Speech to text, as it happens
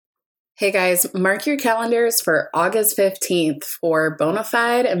Hey guys, mark your calendars for August 15th for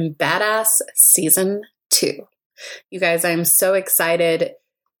Bonafide and Badass Season 2. You guys, I'm so excited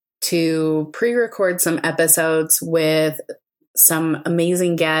to pre-record some episodes with some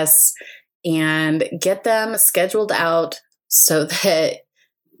amazing guests and get them scheduled out so that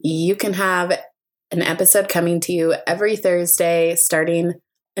you can have an episode coming to you every Thursday starting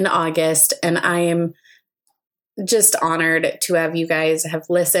in August. And I am just honored to have you guys have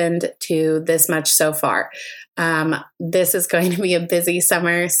listened to this much so far. This is going to be a busy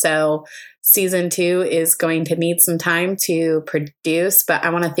summer, so season 2 is going to need some time to produce, but I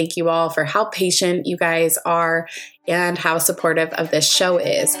want to thank you all for how patient you guys are and how supportive of this show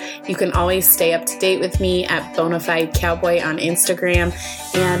is. You can always stay up to date with me at Bonafide Cowboy on Instagram,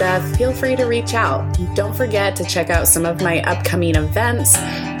 and feel free to reach out. Don't forget to check out some of my upcoming events,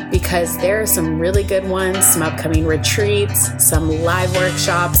 because there are some really good ones, some upcoming retreats, some live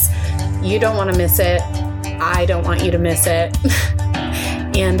workshops. You don't want to miss it. I don't want you to miss it.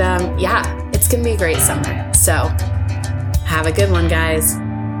 And it's going to be a great summer. So have a good one, guys.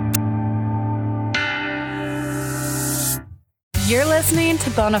 You're listening to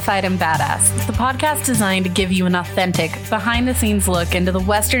Bonafide and Badass, the podcast designed to give you an authentic, behind-the-scenes look into the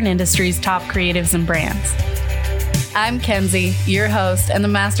Western industry's top creatives and brands. I'm Kenzie, your host and the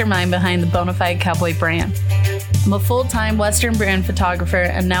mastermind behind the Bonafide Cowboy brand. I'm a full-time Western brand photographer,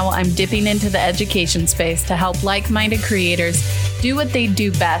 and now I'm dipping into the education space to help like-minded creators do what they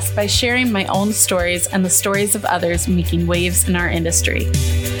do best by sharing my own stories and the stories of others making waves in our industry.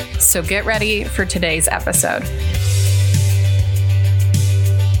 So get ready for today's episode.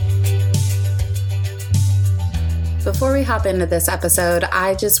 Before we hop into this episode,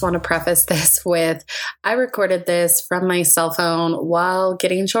 I just want to preface this with, I recorded this from my cell phone while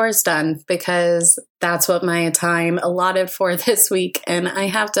getting chores done, because that's what my time allotted for this week. And I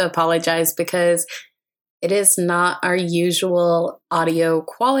have to apologize because it is not our usual audio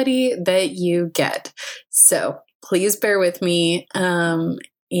quality that you get. So please bear with me.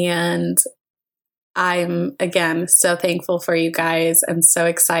 And I'm, again, so thankful for you guys and so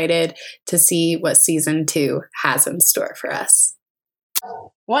excited to see what season 2 has in store for us.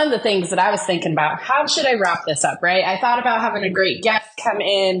 One of the things that I was thinking about, how should I wrap this up, right? I thought about having a great guest come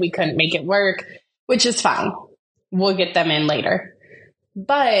in. We couldn't make it work, which is fine. We'll get them in later.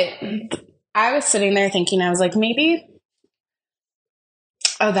 But I was sitting there thinking, I was like,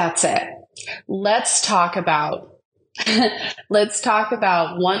 that's it. Let's talk about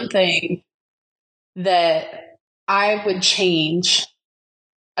one thing that I would change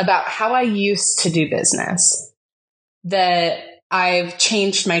about how I used to do business, that I've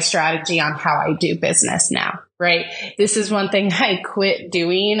changed my strategy on how I do business now, right? This is one thing I quit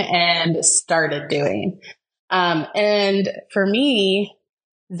doing and started doing. And for me,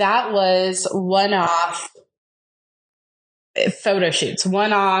 that was one-off photo shoots,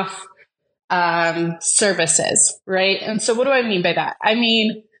 one-off services, right? And so what do I mean by that? I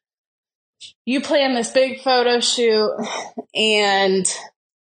mean, you plan this big photo shoot and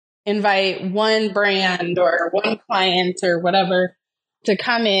invite one brand or one client or whatever to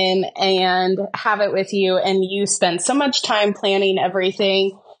come in and have it with you. And you spend so much time planning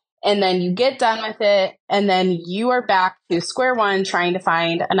everything. And then you get done with it. And then you are back to square one trying to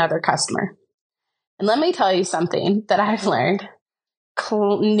find another customer. And let me tell you something that I've learned.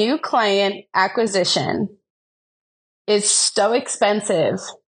 New client acquisition is so expensive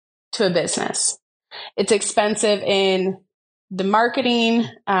to a business. It's expensive in the marketing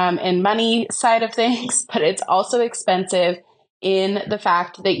and money side of things, but it's also expensive in the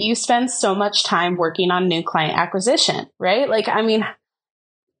fact that you spend so much time working on new client acquisition, right? Like, I mean,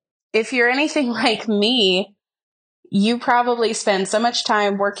 if you're anything like me, you probably spend so much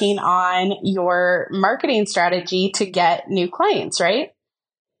time working on your marketing strategy to get new clients, right?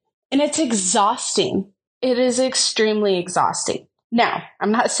 And it's exhausting. It is extremely exhausting. Now,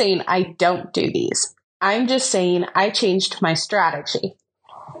 I'm not saying I don't do these. I'm just saying I changed my strategy.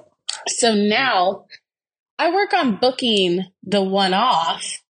 So now I work on booking the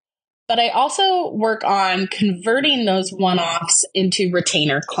one-off, but I also work on converting those one-offs into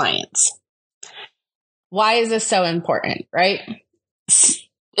retainer clients. Why is this so important, right?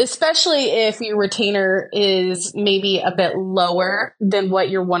 Especially if your retainer is maybe a bit lower than what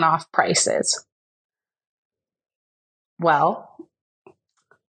your one-off price is. Well,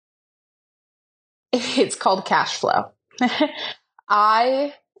 it's called cash flow.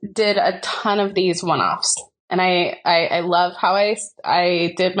 I did a ton of these one-offs, and I love how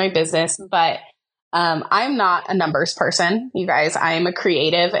I did my business, but I'm not a numbers person, you guys. I am a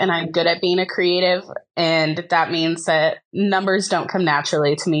creative and I'm good at being a creative. And that means that numbers don't come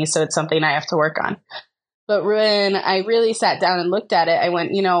naturally to me. So it's something I have to work on. But when I really sat down and looked at it, I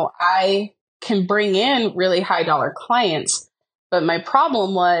went, I can bring in really high dollar clients. But my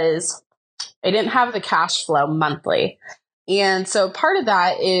problem was I didn't have the cash flow monthly. And so part of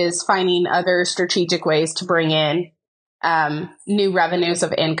that is finding other strategic ways to bring in new revenues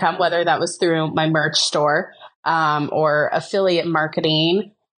of income, whether that was through my merch store or affiliate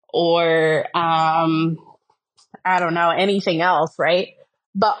marketing or I don't know, anything else, right?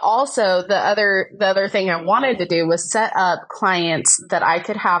 But also the other thing I wanted to do was set up clients that I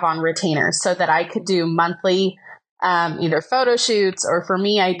could have on retainers so that I could do monthly either photo shoots, or for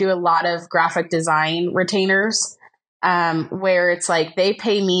me, I do a lot of graphic design retainers where it's like they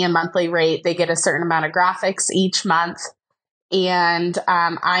pay me a monthly rate. They get a certain amount of graphics each month, and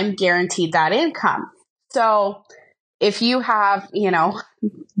I'm guaranteed that income. So if you have,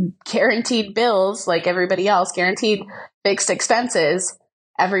 guaranteed bills like everybody else, guaranteed fixed expenses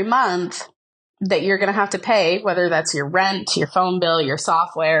every month that you're going to have to pay, whether that's your rent, your phone bill, your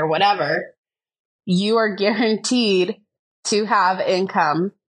software, whatever, you are guaranteed to have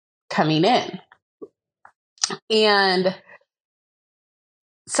income coming in. And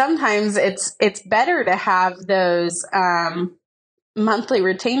sometimes it's better to have those monthly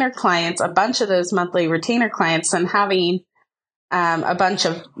retainer clients, a bunch of those monthly retainer clients, than having a bunch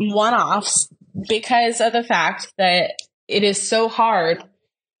of one-offs, because of the fact that it is so hard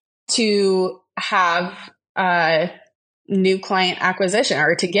to have new client acquisition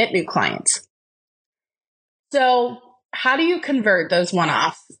or to get new clients. So how do you convert those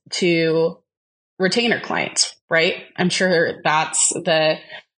one-offs to retainer clients, right? I'm sure that's the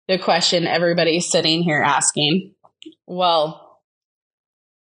question everybody's sitting here asking. Well,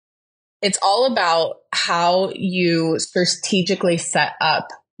 it's all about how you strategically set up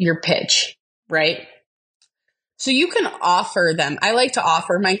your pitch, right? So you can offer them. I like to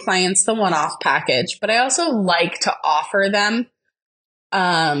offer my clients the one-off package, but I also like to offer them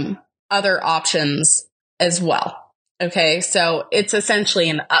other options as well. Okay, so it's essentially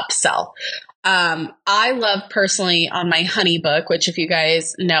an upsell. I love personally on my HoneyBook, which if you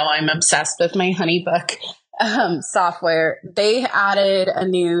guys know, I'm obsessed with my HoneyBook software. They added a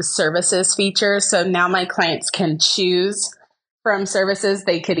new services feature. So now my clients can choose from services.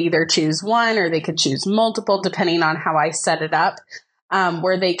 They could either choose one or they could choose multiple, depending on how I set it up,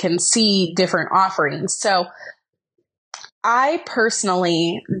 where they can see different offerings. So I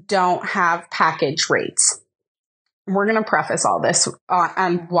personally don't have package rates. We're going to preface all this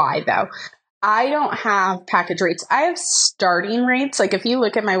on why, though. I don't have package rates. I have starting rates. Like if you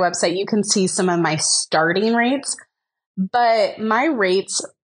look at my website, you can see some of my starting rates, but my rates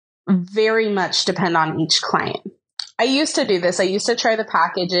very much depend on each client. I used to do this. I used to try the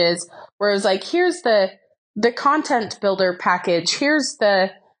packages where it was like, here's the content builder package. Here's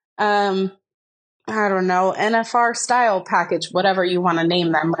the, I don't know, NFR style package, whatever you want to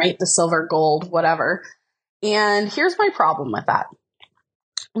name them, right? The silver, gold, whatever. And here's my problem with that.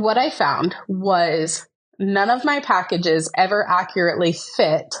 What I found was none of my packages ever accurately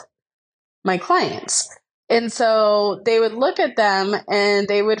fit my clients. And so they would look at them and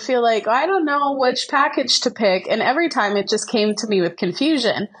they would feel like, I don't know which package to pick. And every time it just came to me with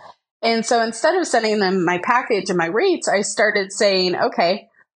confusion. And so instead of sending them my package and my rates, I started saying, okay,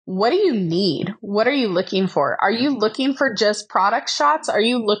 what do you need? What are you looking for? Are you looking for just product shots? Are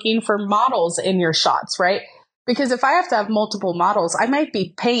you looking for models in your shots, right? Because if I have to have multiple models, I might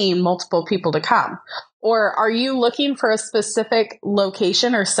be paying multiple people to come. Or are you looking for a specific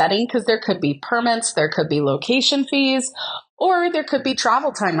location or setting? Because there could be permits, there could be location fees, or there could be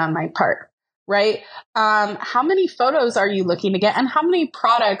travel time on my part, right? How many photos are you looking to get? And how many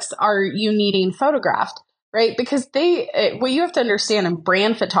products are you needing photographed, right? Because what you have to understand in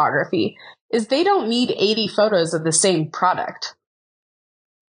brand photography is they don't need 80 photos of the same product.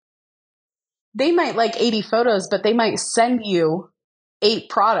 They might like 80 photos, but they might send you 8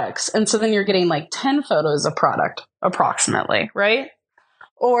 products. And so then you're getting like 10 photos of product approximately, right?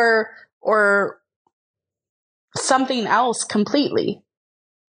 Or something else completely.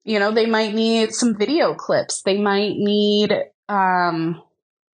 They might need some video clips. They might need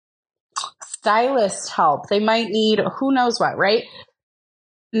stylist help. They might need who knows what, right?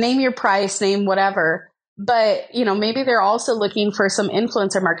 Name your price, name whatever. But, maybe they're also looking for some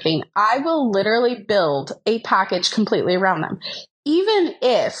influencer marketing. I will literally build a package completely around them. even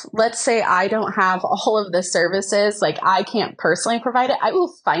if, let's say, I don't have all of the services, like I can't personally provide it, I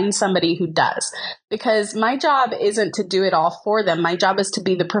will find somebody who does, because my job isn't to do it all for them. My job is to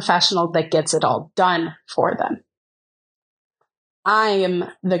be the professional that gets it all done for them. I am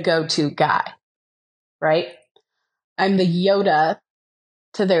the go-to guy, right? I'm the Yoda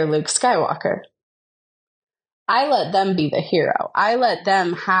to their Luke Skywalker. I let them be the hero. I let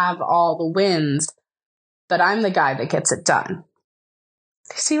them have all the wins, but I'm the guy that gets it done.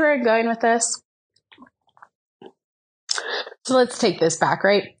 See where I'm going with this? So let's take this back,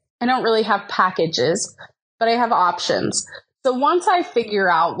 right? I don't really have packages, but I have options. So once I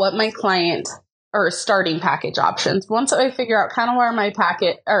figure out what my client or starting package options, once I figure out kind of where my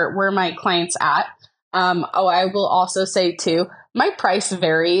packet or where my client's at, I will also say too, my price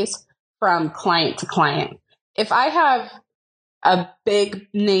varies from client to client. If I have a big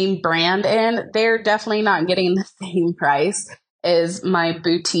name brand in, they're definitely not getting the same price as my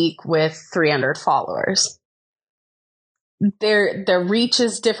boutique with 300 followers. Their reach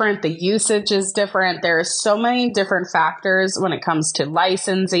is different. The usage is different. There are so many different factors when it comes to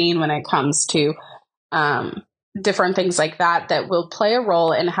licensing, when it comes to different things like that, that will play a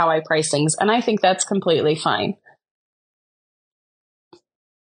role in how I price things. And I think that's completely fine.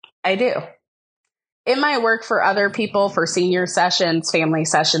 I do. It might work for other people for senior sessions, family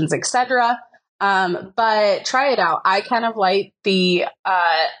sessions, etc. But try it out. I kind of like the,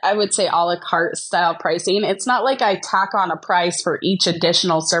 I would say, a la carte style pricing. It's not like I tack on a price for each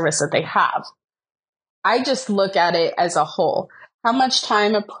additional service that they have. I just look at it as a whole. How much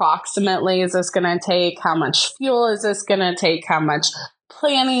time approximately is this going to take? How much fuel is this going to take? How much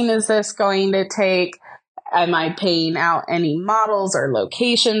planning is this going to take? Am I paying out any models or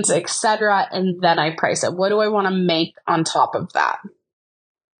locations, etc.? And then I price it. What do I want to make on top of that?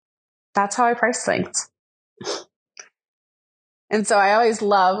 That's how I price things. And so I always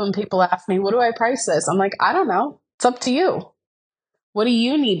love when people ask me, what do I price this? I'm like, I don't know. It's up to you. What do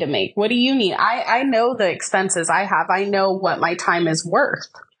you need to make? What do you need? I know the expenses I have. I know what my time is worth.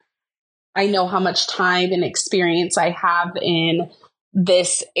 I know how much time and experience I have in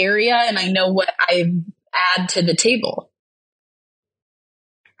this area, and I know what I add to the table.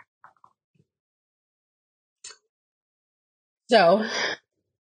 So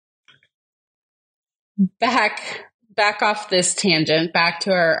back off this tangent, back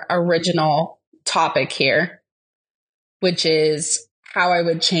to our original topic here, which is how I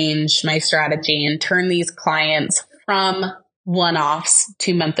would change my strategy and turn these clients from one-offs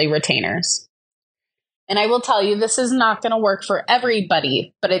to monthly retainers. And I will tell you, this is not going to work for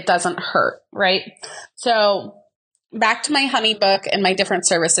everybody, but it doesn't hurt, right? So back to my Honeybook and my different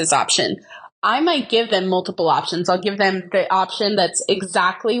services option. I might give them multiple options. I'll give them the option that's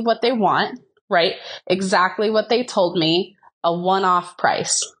exactly what they want, right? Exactly what they told me, a one-off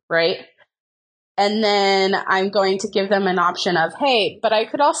price, right? And then I'm going to give them an option of, hey, but I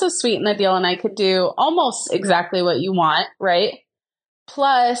could also sweeten the deal and I could do almost exactly what you want, right?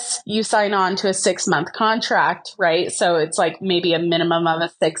 Plus you sign on to a 6-month contract, right? So it's like maybe a minimum of a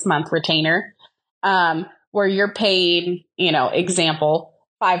 6-month retainer, where you're paying, example,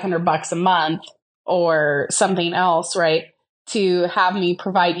 $500 a month or something else, right? To have me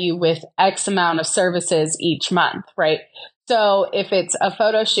provide you with X amount of services each month, right? So if it's a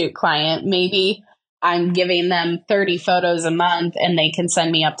photo shoot client, maybe I'm giving them 30 photos a month and they can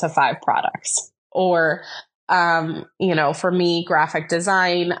send me up to 5 products. Or, for me, graphic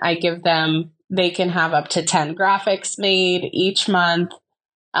design, they can have up to 10 graphics made each month.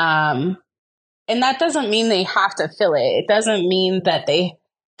 And that doesn't mean they have to fill it. It doesn't mean that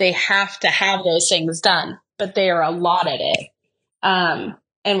they have to have those things done, but they are allotted it.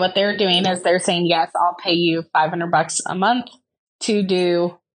 And what they're doing is they're saying, yes, I'll pay you $500 a month to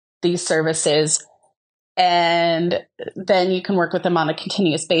do these services. And then you can work with them on a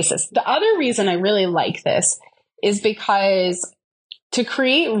continuous basis. The other reason I really like this is because to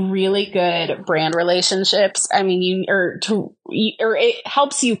create really good brand relationships, it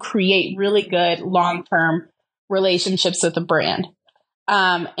helps you create really good long-term relationships with a brand.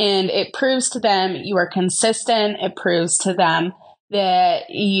 And it proves to them you are consistent. It proves to them that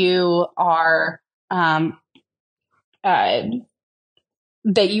you are, that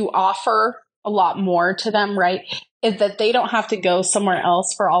you offer a lot more to them, right? Is that they don't have to go somewhere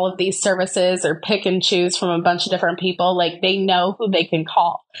else for all of these services or pick and choose from a bunch of different people. Like, they know who they can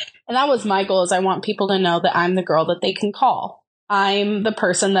call. And that was my goal, is I want people to know that I'm the girl that they can call. I'm the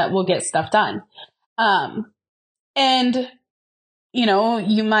person that will get stuff done. And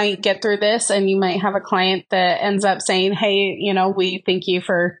you might get through this and you might have a client that ends up saying, hey, we thank you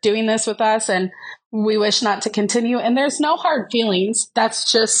for doing this with us and we wish not to continue. And there's no hard feelings.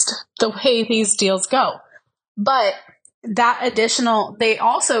 That's just the way these deals go. But they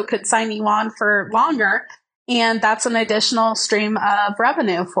also could sign you on for longer. And that's an additional stream of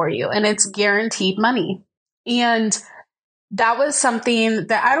revenue for you. And it's guaranteed money. And that was something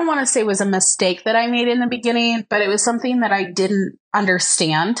that I don't want to say was a mistake that I made in the beginning, but it was something that I didn't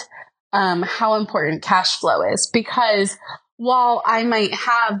understand how important cash flow is. Because while I might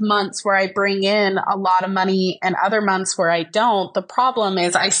have months where I bring in a lot of money and other months where I don't, the problem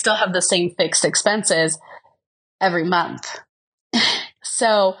is I still have the same fixed expenses every month.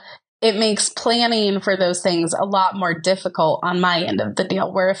 So it makes planning for those things a lot more difficult on my end of the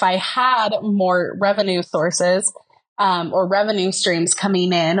deal, where if I had more revenue sources or revenue streams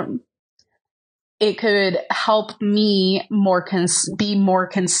coming in, it could help me be more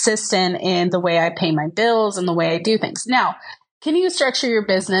consistent in the way I pay my bills and the way I do things. Now, can you structure your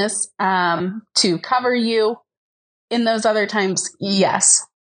business to cover you in those other times? Yes.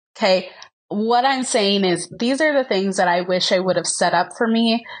 Okay. What I'm saying is these are the things that I wish I would have set up for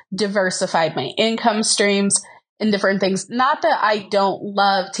me, diversified my income streams and different things. Not that I don't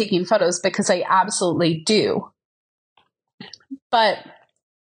love taking photos, because I absolutely do. But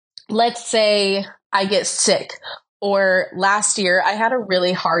let's say I get sick, or last year I had a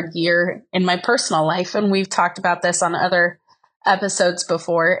really hard year in my personal life. And we've talked about this on other episodes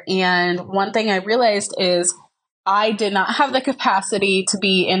before. And one thing I realized is I did not have the capacity to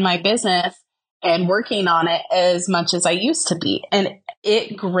be in my business and working on it as much as I used to be. And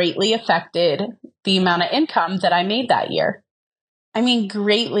it greatly affected the amount of income that I made that year. I mean,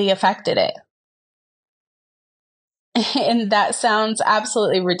 greatly affected it. And that sounds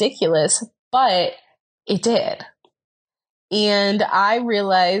absolutely ridiculous, but it did. And I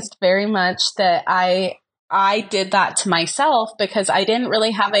realized very much that I did that to myself because I didn't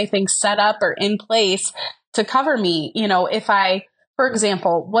really have anything set up or in place to cover me. If I, for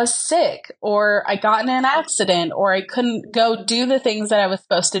example, was sick, or I got in an accident, or I couldn't go do the things that I was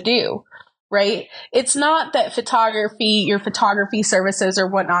supposed to do, right? It's not that your photography services or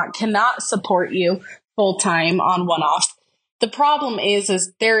whatnot cannot support you full time on one-offs. The problem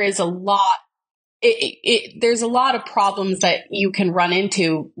is there is a lot. There's a lot of problems that you can run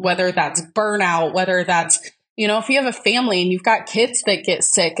into, whether that's burnout, whether that's, if you have a family and you've got kids that get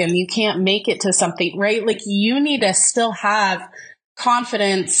sick and you can't make it to something, right? Like, you need to still have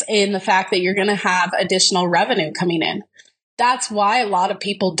confidence in the fact that you're going to have additional revenue coming in. That's why a lot of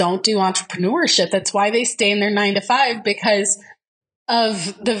people don't do entrepreneurship. That's why they stay in their 9-to-5, because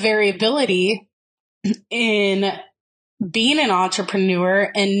of the variability in being an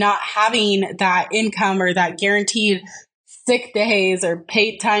entrepreneur and not having that income or that guaranteed sick days or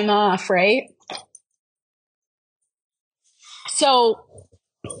paid time off, right? So,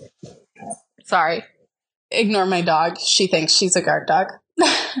 sorry, ignore my dog. She thinks she's a guard dog.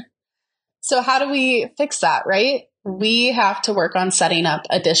 So how do we fix that, right? We have to work on setting up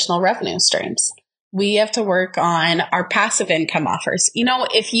additional revenue streams. We have to work on our passive income offers.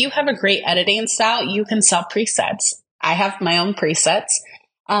 If you have a great editing style, you can sell presets. I have my own presets.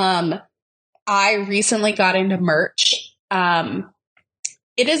 I recently got into merch.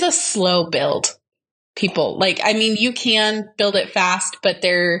 It is a slow build, people. You can build it fast, but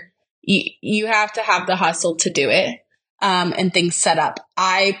you have to have the hustle to do it. And things set up.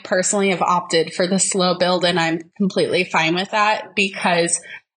 I personally have opted for the slow build, and I'm completely fine with that because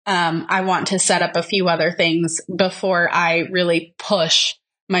I want to set up a few other things before I really push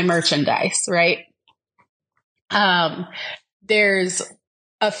my merchandise, right? There's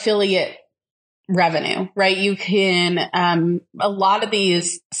affiliate revenue, right? You can, a lot of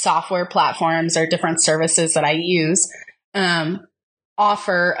these software platforms or different services that I use,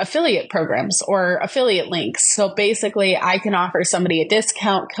 offer affiliate programs or affiliate links. So basically I can offer somebody a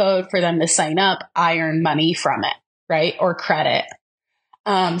discount code for them to sign up. I earn money from it, right? Or credit.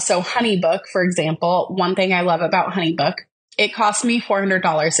 So HoneyBook, for example, one thing I love about HoneyBook, it costs me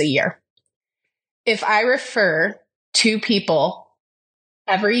 $400 a year. If I refer 2 people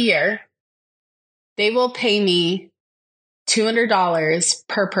every year, they will pay me $200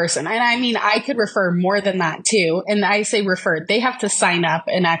 per person. And I could refer more than that too. And I say referred, they have to sign up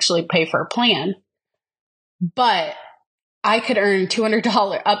and actually pay for a plan. But I could earn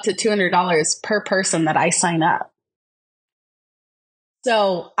 $200, up to $200 per person that I sign up.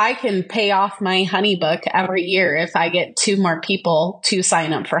 So I can pay off my HoneyBook every year if I get 2 more people to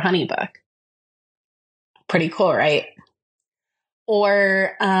sign up for HoneyBook. Pretty cool, right?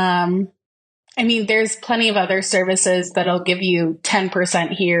 Or I mean, there's plenty of other services that'll give you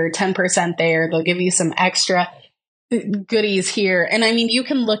 10% here, 10% there. They'll give you some extra goodies here. And I mean, you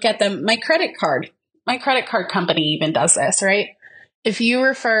can look at them. My credit card company even does this, right? If you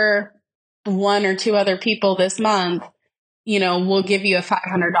refer 1 or 2 other people this month, we'll give you a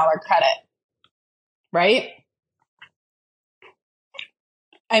 $500 credit, right?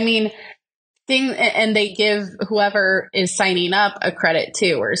 I mean, and they give whoever is signing up a credit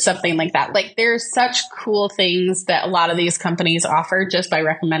too, or something like that. Like, there's such cool things that a lot of these companies offer just by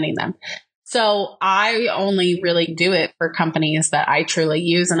recommending them. So I only really do it for companies that I truly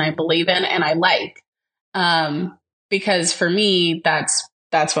use and I believe in and I like, because for me, that's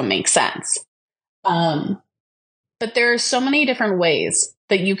what makes sense. But there are so many different ways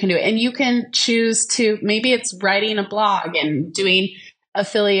that you can do it, and you can choose to, maybe it's writing a blog and doing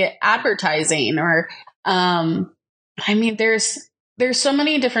affiliate advertising, or I mean, there's so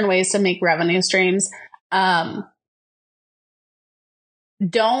many different ways to make revenue streams. Don't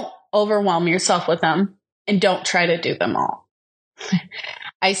overwhelm yourself with them, and don't try to do them all.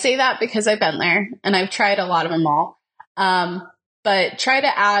 I say that because I've been there and I've tried a lot of them all. But try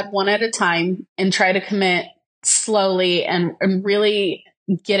to add one at a time and try to commit slowly and really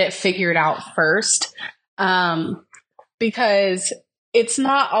get it figured out first. Because it's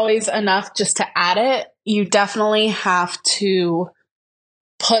not always enough just to add it. You definitely have to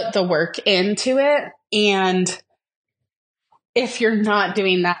put the work into it. And if you're not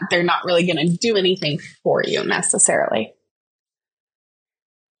doing that, they're not really going to do anything for you necessarily.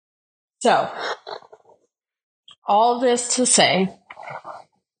 So, all this to say,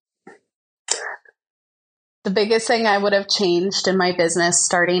 the biggest thing I would have changed in my business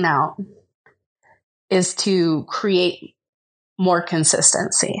starting out is to create more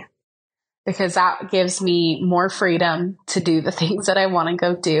consistency, because that gives me more freedom to do the things that I want to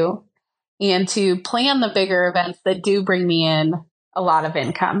go do and to plan the bigger events that do bring me in a lot of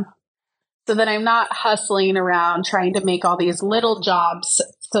income, so that I'm not hustling around trying to make all these little jobs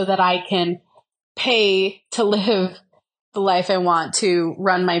so that I can pay to live the life I want, to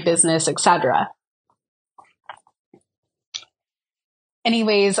run my business, etc.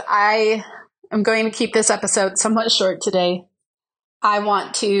 Anyways, I am going to keep this episode somewhat short today. I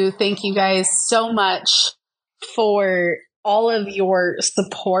want to thank you guys so much for all of your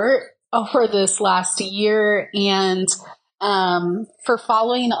support over this last year, and for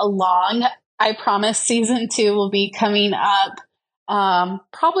following along. I promise season 2 will be coming up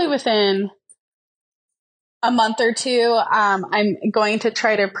probably within a month or 2. I'm going to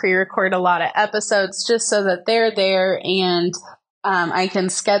try to pre-record a lot of episodes just so that they're there and I can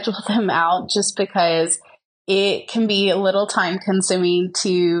schedule them out, just because it can be a little time consuming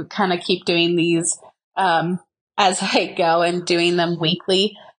to kind of keep doing these as I go and doing them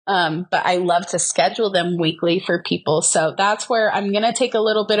weekly. But I love to schedule them weekly for people. So that's where I'm going to take a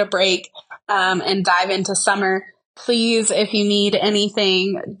little bit of break and dive into summer. Please, if you need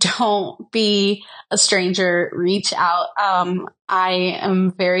anything, don't be a stranger. Reach out. I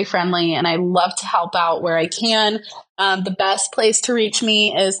am very friendly and I love to help out where I can. The best place to reach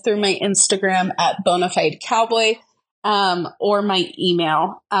me is through my Instagram at Bonafide Cowboy, or my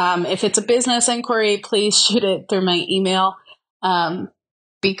email. If it's a business inquiry, please shoot it through my email,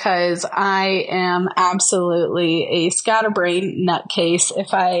 because I am absolutely a scatterbrain nutcase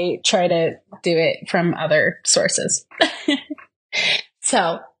if I try to do it from other sources.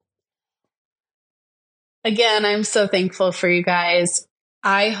 So, again, I'm so thankful for you guys.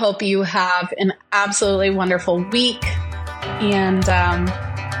 I hope you have an absolutely wonderful week, and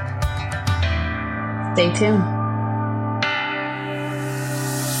stay tuned.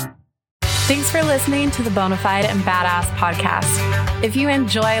 Thanks for listening to the Bonafide and Badass podcast. If you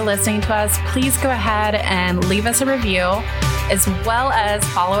enjoy listening to us, please go ahead and leave us a review, as well as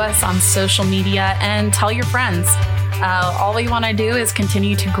follow us on social media and tell your friends. All we want to do is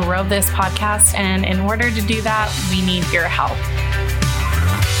continue to grow this podcast, and in order to do that, we need your help.